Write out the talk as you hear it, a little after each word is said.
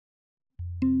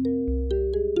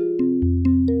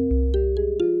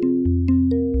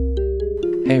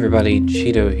Hey everybody,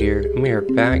 Cheeto here, and we are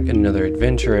back another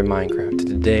adventure in Minecraft.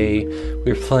 Today,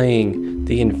 we're playing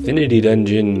the Infinity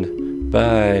Dungeon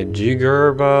by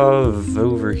Jigerbov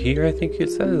over here, I think it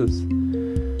says.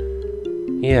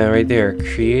 Yeah, right there,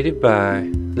 created by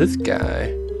this guy.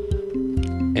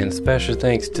 And special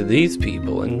thanks to these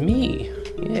people and me.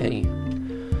 Yay.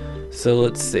 So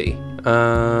let's see.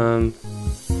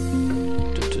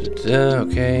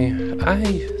 Okay,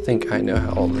 I think I know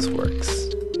how all this works.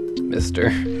 Mister.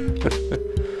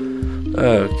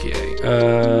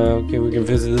 Okay, we can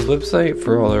visit this website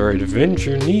for all our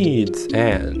adventure needs,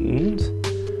 and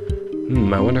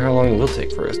I wonder how long it will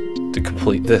take for us to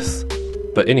complete this.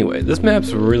 But anyway, this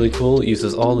map's really cool. It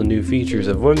uses all the new features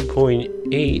of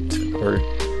 1.8, or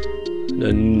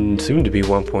soon to be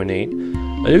 1.8.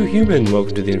 A new human,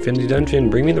 welcome to the Infinity Dungeon.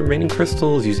 Bring me the remaining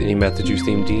crystals. Use any method you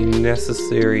deem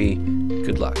necessary.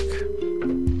 Good luck.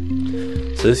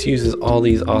 So this uses all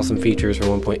these awesome features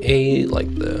from 1.8, like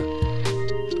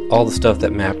all the stuff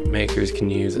that map makers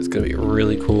can use. It's going to be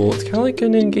really cool. It's kind of like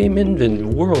an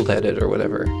in-game world edit or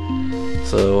whatever.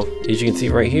 So as you can see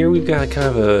right here, we've got kind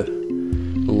of a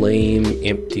lame,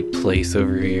 empty place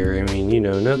over here. I mean, you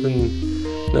know,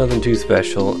 nothing too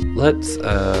special. Let's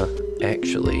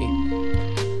actually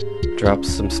drop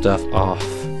some stuff off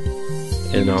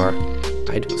in our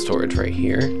item storage right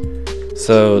here.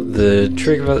 So the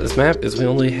trick about this map is we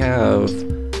only have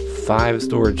 5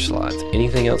 storage slots.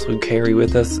 Anything else we carry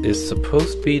with us is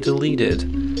supposed to be deleted.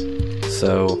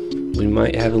 So we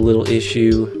might have a little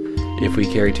issue if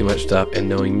we carry too much stuff, and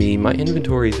knowing me, my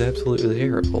inventory is absolutely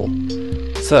terrible.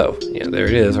 So, yeah, there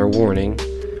it is, our warning.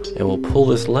 And we'll pull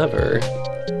this lever,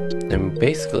 and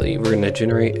basically we're going to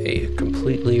generate a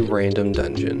completely random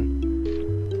dungeon.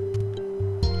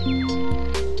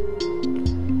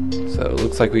 So it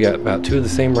looks like we got about 2 of the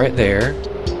same right there.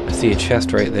 I see a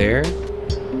chest right there.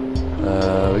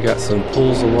 We got some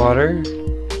pools of water.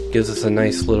 Gives us a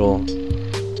nice little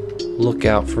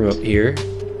lookout from up here.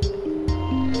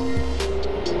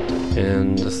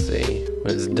 And let's see.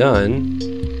 When it's done,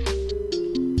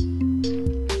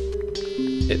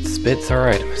 it spits our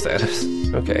item status.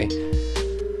 Okay.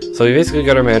 So we basically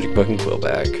got our magic book and quill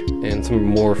back. And some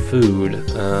more food.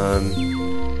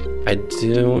 I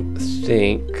don't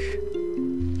think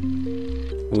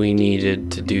we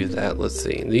needed to do that. Let's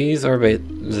see. These are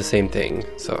the same thing.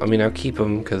 So, I mean, I'll keep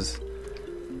them because,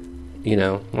 you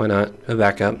know, why not? A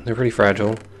backup. They're pretty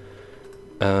fragile.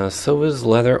 So is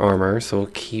leather armor. So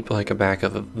we'll keep like a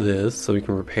backup of this so we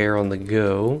can repair on the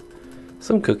go.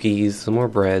 Some cookies, some more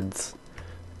breads.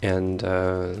 And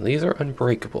these are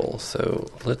unbreakable. So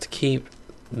let's keep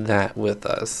that with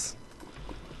us.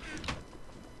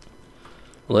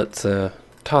 Let's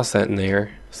toss that in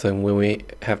there. So when we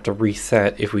have to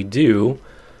reset, if we do,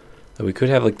 we could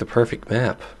have like the perfect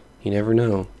map. You never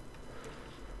know.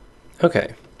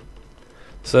 Okay.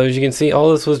 So as you can see, all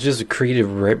this was just created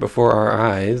right before our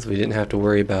eyes. We didn't have to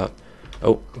worry about...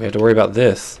 Oh, we have to worry about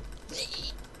this.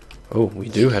 Oh, we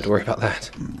do have to worry about that.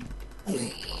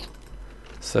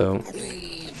 So...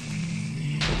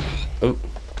 Oh.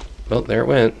 Well, there it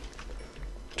went.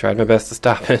 Tried my best to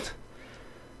stop it.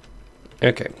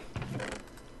 Okay.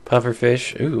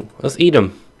 Pufferfish. Ooh, let's eat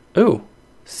them. Ooh,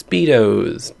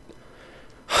 Speedos.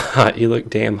 Hot, you look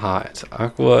damn hot.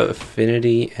 Aqua,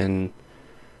 affinity, and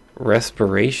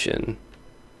respiration.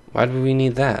 Why do we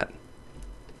need that?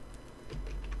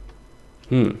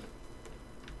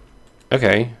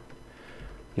 Okay.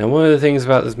 Now, one of the things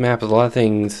about this map is a lot of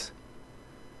things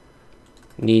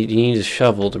you need a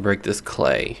shovel to break this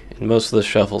clay. And most of the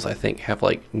shovels, I think, have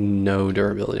like no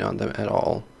durability on them at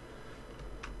all.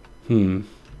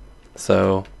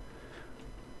 So,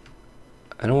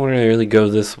 I don't want to really go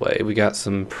this way. We got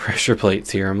some pressure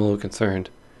plates here. I'm a little concerned.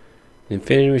 The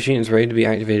Infinity Machine is ready to be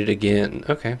activated again.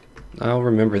 Okay. I'll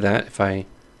remember that if I...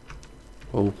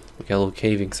 Oh, we got a little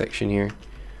caving section here.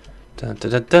 Dun, dun,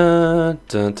 dun, dun,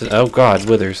 dun, dun. Oh god,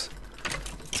 withers.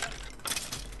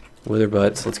 Wither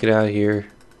butts. Let's get out of here.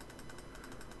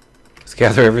 Let's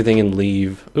gather everything and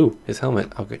leave. Ooh, his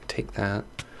helmet. I'll go take that.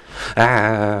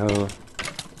 Ow.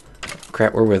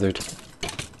 Crap, we're withered.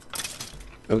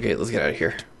 Okay, let's get out of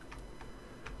here.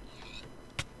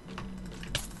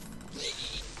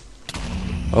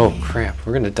 Oh crap,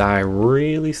 we're gonna die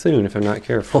really soon if I'm not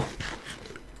careful.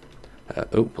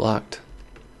 Oh, blocked.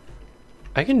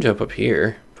 I can jump up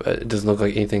here, but it doesn't look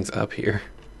like anything's up here.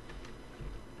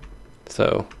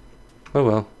 So, oh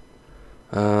well.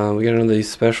 We got one of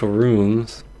these special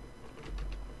rooms.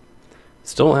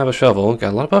 Still don't have a shovel.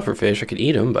 Got a lot of puffer fish. I could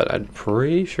eat them, but I'm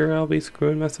pretty sure I'll be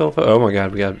screwing myself up. Oh my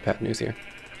god, we got bad news here.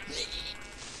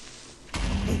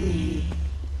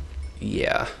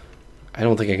 Yeah. I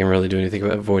don't think I can really do anything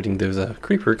about avoiding those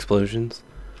creeper explosions.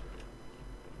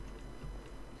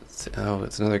 Oh,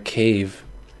 it's another cave.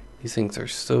 These things are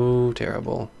so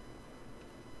terrible.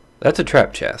 That's a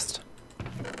trap chest.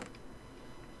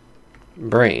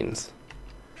 Brains.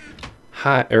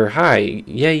 Hi.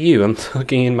 Yeah, you. I'm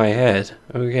looking in my head.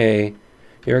 Okay.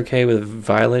 You're okay with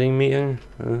violating me? Okay.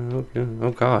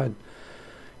 Oh, God.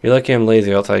 You're lucky I'm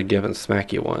lazy, else I'd get up and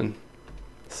smack you one.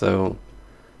 So,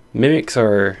 mimics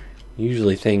are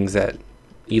usually things that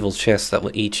evil chests that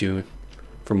will eat you,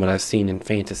 from what I've seen in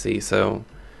fantasy, so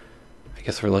I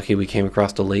guess we're lucky we came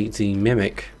across a lazy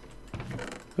mimic.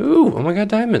 Ooh, oh my god,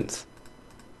 diamonds.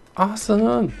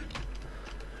 Awesome.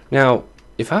 Now,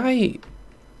 if I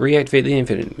reactivate the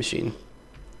infinity machine,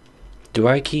 do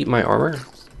I keep my armor?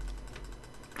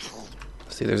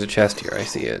 See, there's a chest here, I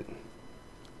see it.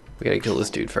 We gotta kill this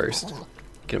dude first.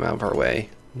 Get him out of our way.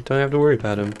 Don't have to worry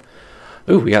about him.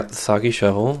 Ooh, we got the soggy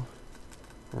shovel,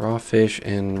 raw fish,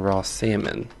 and raw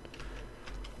salmon.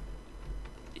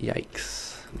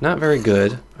 Yikes. Not very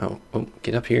good. Oh,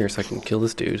 get up here so I can kill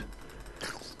this dude.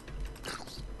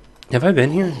 Have I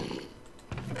been here?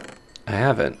 I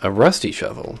haven't. A rusty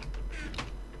shovel.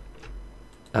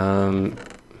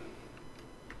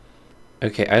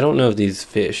 Okay, I don't know if these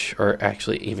fish are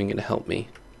actually even going to help me.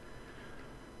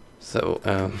 So,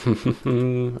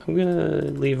 I'm gonna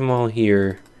leave them all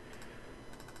here.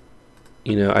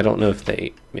 You know, I don't know if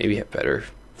they maybe have better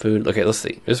food. Okay, let's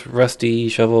see. This rusty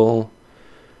shovel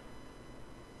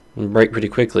break pretty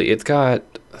quickly. It's got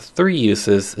 3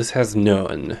 uses. This has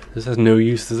none. This has no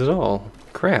uses at all.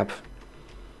 Crap.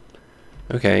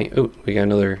 Okay. Oh, we got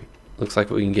another. Looks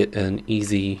like we can get an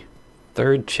easy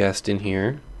 3rd chest in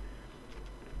here.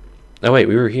 Oh wait,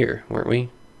 we were here, weren't we?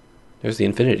 There's the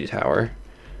infinity tower.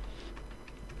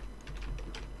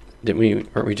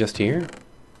 Weren't we just here?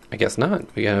 I guess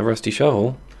not. We got a rusty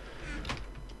shovel.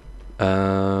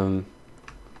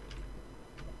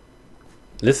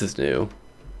 This is new.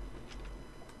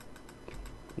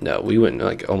 No, we went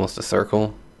like almost a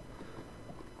circle.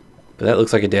 But that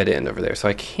looks like a dead end over there. So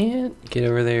I can't get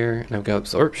over there. And I've got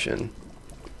absorption.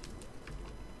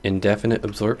 Indefinite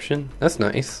absorption. That's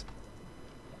nice.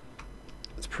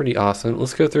 That's pretty awesome.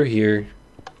 Let's go through here.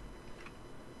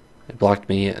 It blocked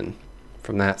me in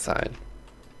from that side.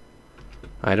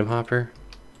 Item hopper.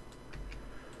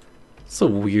 It's a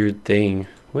weird thing.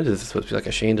 What is this supposed to be, like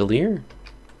a chandelier?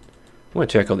 I want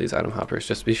to check all these item hoppers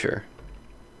just to be sure.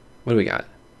 What do we got?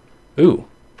 Ooh,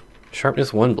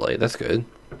 sharpness 1 blade. That's good.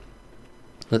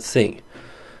 Let's see.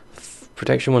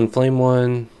 Protection 1, flame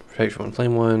 1. Protection 1,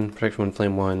 flame 1. Protection 1,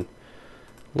 flame 1.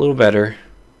 A little better.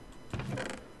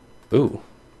 Ooh,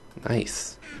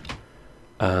 nice.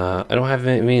 I don't have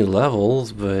many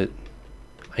levels, but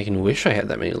I can wish I had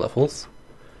that many levels.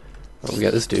 Oh, we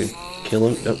got this dude. Kill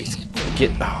him. Oh,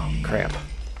 oh, crap.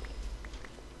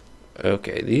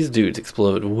 Okay, these dudes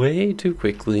explode way too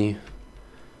quickly.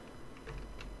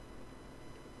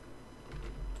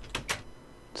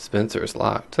 Dispenser is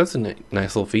locked. That's a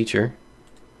nice little feature.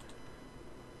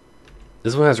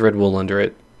 This one has red wool under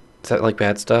it. Is that like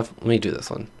bad stuff? Let me do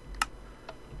this one.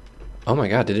 Oh my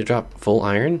god, did it drop full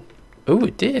iron? Oh,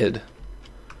 it did.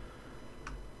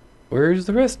 Where's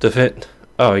the rest of it?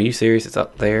 Oh, are you serious? It's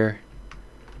up there.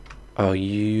 Oh,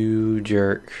 you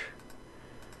jerk.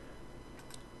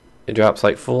 It drops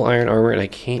like full iron armor and I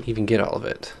can't even get all of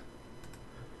it.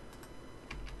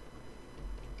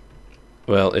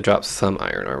 Well, it drops some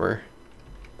iron armor.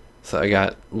 So I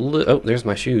got... oh, there's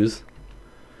my shoes.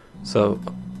 So...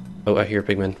 oh, I hear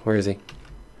Pigman. Where is he?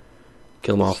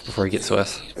 Kill him off before he gets to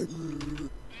us.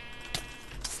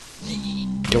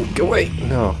 Don't go away!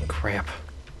 No, crap.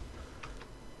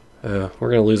 We're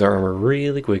gonna lose our armor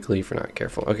really quickly if we're not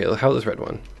careful. Okay, how about this red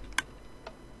one?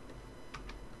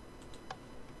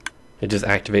 It just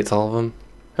activates all of them?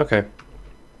 Okay.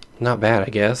 Not bad, I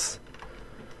guess.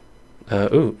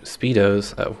 Ooh,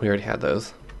 Speedos. Oh, we already had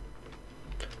those.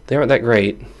 They aren't that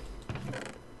great.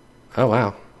 Oh,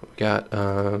 wow. We got,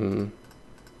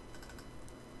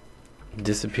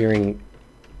 disappearing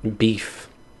beef.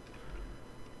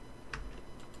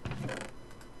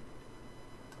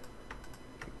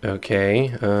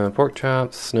 Okay, pork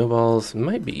chops, snowballs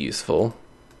might be useful.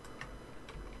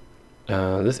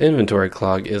 This inventory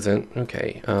clog isn't.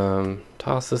 Okay,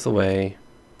 toss this away.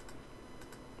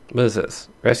 What is this?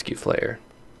 Rescue flare.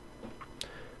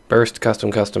 Burst,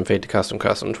 custom, fade to custom,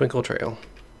 twinkle trail.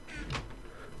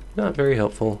 Not very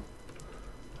helpful.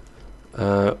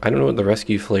 I don't know what the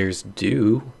rescue flares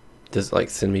do. Does it like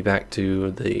send me back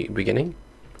to the beginning?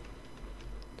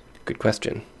 Good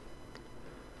question.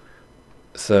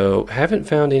 So, haven't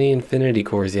found any infinity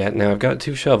cores yet. Now, I've got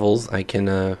 2 shovels. I can,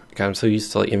 God, I'm so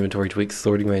used to, like, inventory tweaks,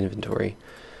 sorting my inventory.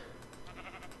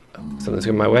 Oh, something's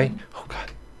coming my way. Oh,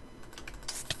 God.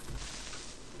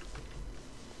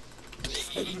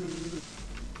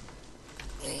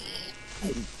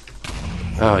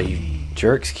 Oh, you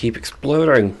jerks keep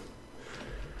exploding.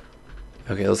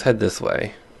 Okay, let's head this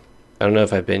way. I don't know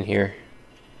if I've been here.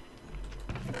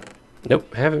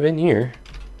 Nope, haven't been here.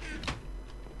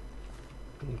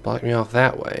 Block me off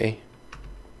that way.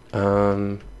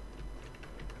 I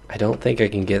don't think I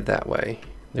can get that way.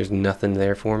 There's nothing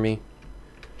there for me.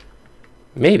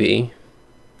 Maybe.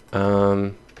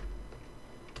 I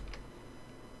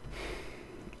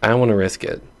don't want to risk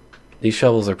it. These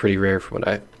shovels are pretty rare from what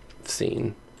I've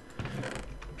seen.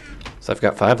 So I've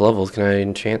got 5 levels. Can I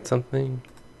enchant something?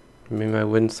 Maybe my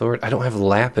wooden sword? I don't have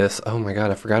lapis. Oh my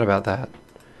god, I forgot about that.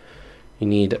 You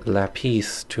need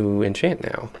lapis to enchant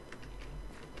now.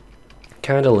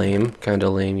 Kinda lame,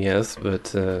 yes,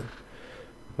 but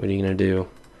what are you gonna do?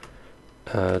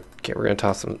 Okay, we're gonna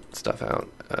toss some stuff out.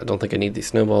 I don't think I need these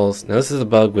snowballs. Now this is a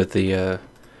bug with the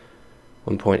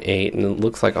 1.8, and it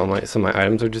looks like some of my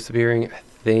items are disappearing. I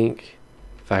think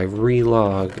if I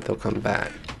relog, they'll come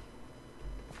back.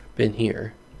 Been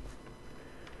here.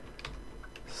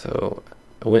 So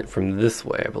I went from this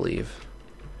way, I believe.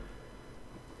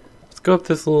 Let's go up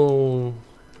this little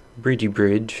bridgey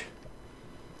bridge.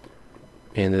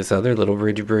 And this other little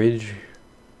bridge.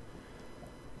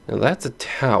 Now that's a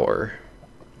tower.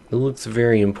 It looks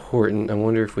very important. I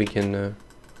wonder if we can...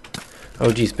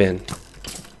 Oh geez, Ben.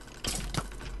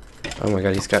 Oh my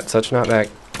god, he's got such knockback.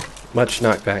 Much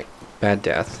knockback. Bad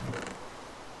death.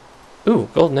 Ooh,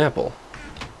 golden apple.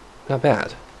 Not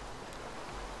bad.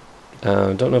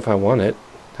 Don't know if I want it.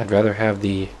 I'd rather have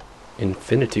the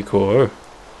infinity core.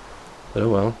 But oh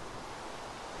well.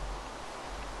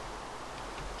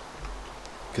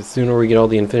 Because the sooner we get all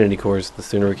the infinity cores, the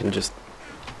sooner we can just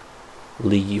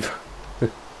leave.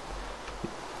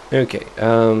 Okay,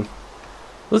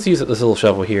 let's use this little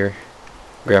shovel here.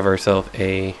 Grab ourselves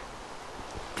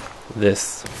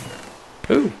this.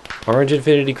 Ooh, orange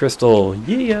infinity crystal.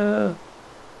 Yeah!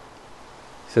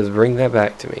 He says bring that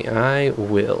back to me. I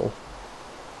will.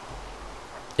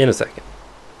 In a second.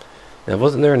 Now,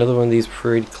 wasn't there another one of these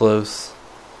pretty close?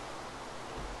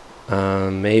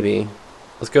 Maybe.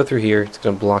 Let's go through here. It's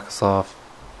going to block us off.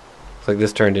 Looks like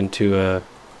this turned into a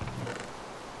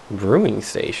brewing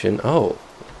station. Oh,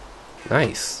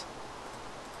 nice.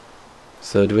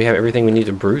 So do we have everything we need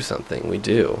to brew something? We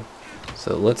do.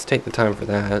 So let's take the time for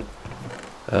that.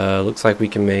 Looks like we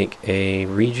can make a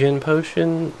regen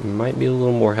potion. Might be a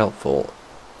little more helpful.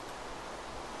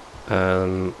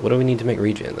 What do we need to make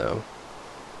regen though?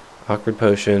 Awkward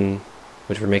potion,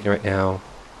 which we're making right now.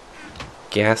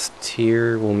 Gas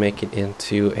tier will make it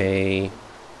into a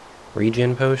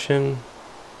regen potion,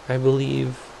 I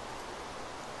believe.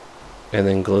 And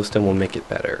then glowstone will make it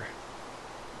better.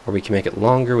 Or we can make it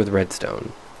longer with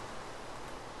redstone.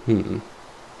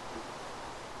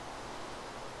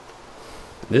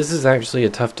 This is actually a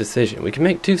tough decision. We can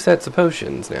make 2 sets of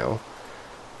potions now.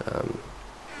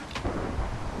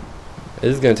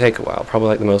 This is going to take a while, probably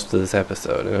like the most of this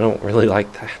episode, and I don't really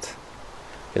like that.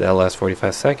 Okay, that'll last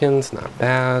 45 seconds, not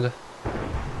bad.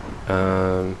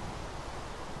 I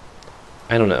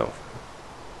don't know.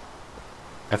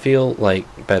 I feel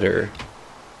like better.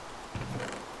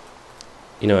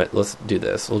 You know what, let's do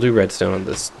this. We'll do redstone on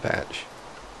this patch.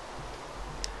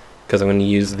 Because I'm going to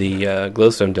use the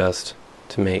glowstone dust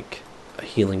to make a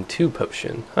healing 2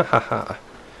 potion. Ha ha ha.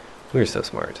 We're so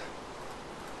smart.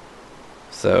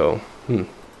 So,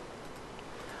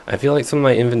 I feel like some of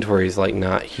my inventory is like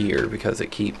not here because it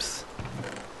keeps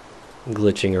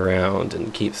glitching around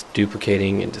and keeps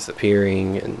duplicating and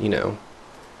disappearing, and you know,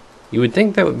 you would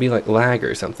think that would be like lag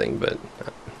or something, but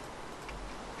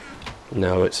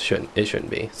no, it shouldn't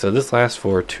be. So this lasts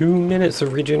for 2 minutes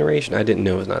of regeneration. I didn't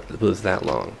know it was that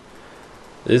long.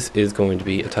 This is going to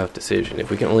be a tough decision. If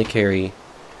we can only carry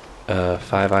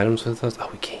 5 items with us, oh,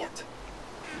 we can't.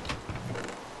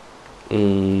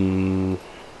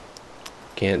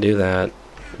 Can't do that.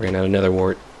 Ran out another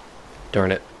wart.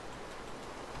 Darn it.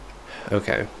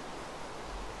 Okay.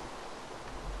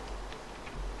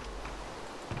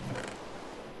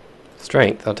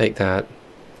 Strength, I'll take that.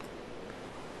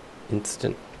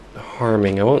 Instant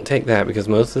harming, I won't take that because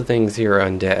most of the things here are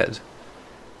undead.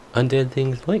 Undead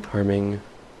things like harming.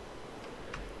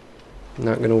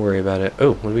 Not gonna worry about it.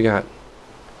 Oh, what do we got?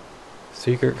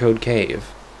 Secret code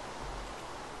cave.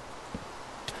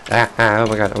 Oh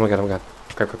my god, oh my god, oh my god.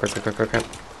 Crap.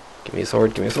 Give me a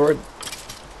sword, give me a sword.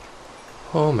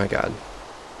 Oh my god.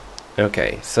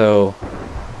 Okay, so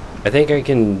I think I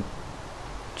can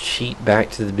cheat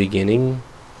back to the beginning.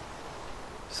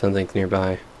 Something's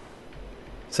nearby.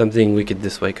 Something wicked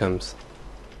this way comes.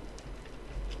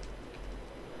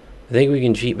 I think we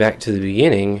can cheat back to the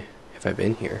beginning. Have I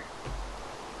been here?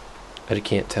 I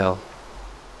can't tell.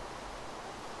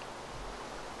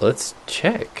 Let's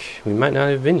check. We might not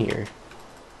have been here.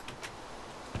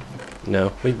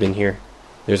 No, we've been here.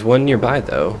 There's one nearby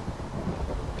though.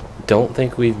 Don't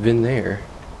think we've been there.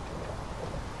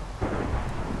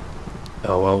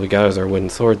 Oh well, we got us our wooden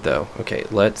sword though. Okay,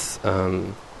 let's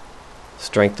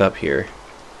strength up here.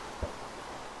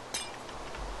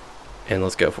 And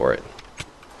let's go for it.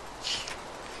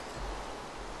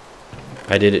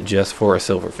 I did it just for a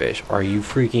silverfish. Are you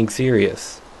freaking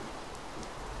serious?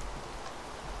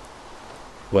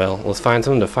 Well, let's find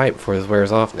someone to fight before this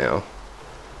wears off now.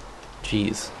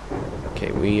 Jeez.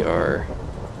 Okay, we are...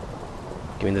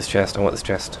 Give me this chest. I want this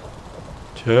chest.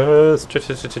 Chest.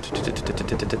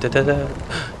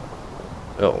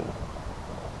 Oh.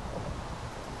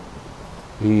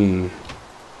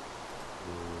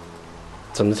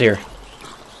 Something's here.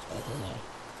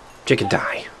 Chicken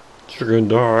die. Chicken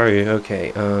die.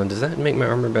 Okay, does that make my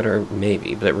armor better?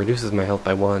 Maybe, but it reduces my health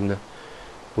by 1,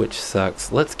 which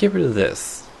sucks. Let's get rid of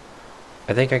this.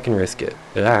 I think I can risk it.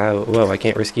 Whoa, I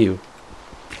can't risk you.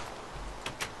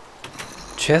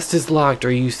 Chest is locked,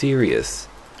 are you serious?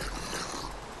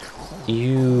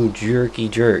 You jerky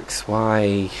jerks,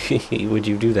 why would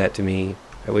you do that to me?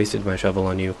 I wasted my shovel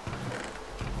on you.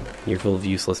 You're full of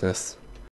uselessness.